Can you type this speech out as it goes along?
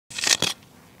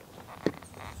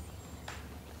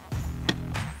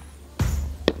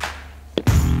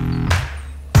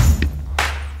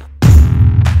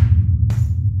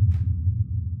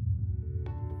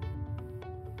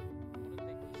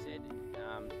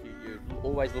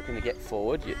always looking to get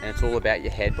forward, and it's all about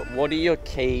your head. But what are your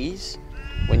keys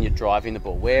when you're driving the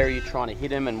ball? Where are you trying to hit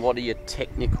them, and what are your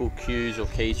technical cues or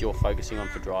keys you're focusing on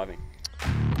for driving?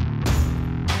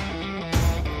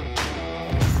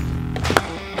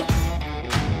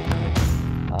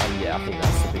 Yeah, I think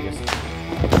that's the biggest.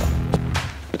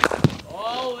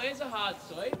 Oh, there's a hard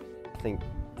sweep. I think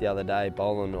the other day,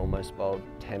 bowling almost bowled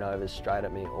 10 overs straight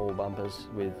at me, all bumpers,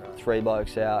 with 3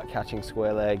 blokes out, catching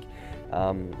square leg,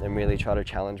 and really try to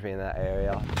challenge me in that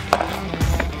area.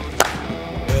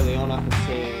 Early on, I could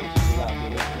see it.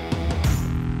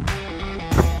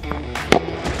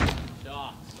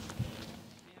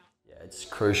 It's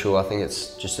crucial. I think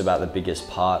it's just about the biggest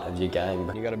part of your game.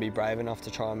 But you've got to be brave enough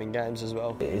to try and win games as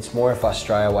well. It's more if I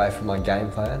stray away from my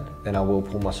game plan, then I will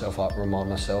pull myself up, remind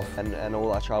myself. And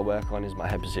all I try to work on is my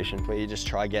head position, where you just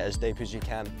try to get as deep as you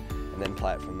can and then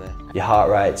play it from there. Your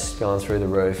heart rate's going through the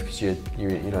roof because you're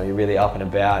really up and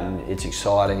about and it's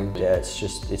exciting. Yeah, it's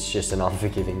just an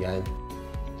unforgiving game.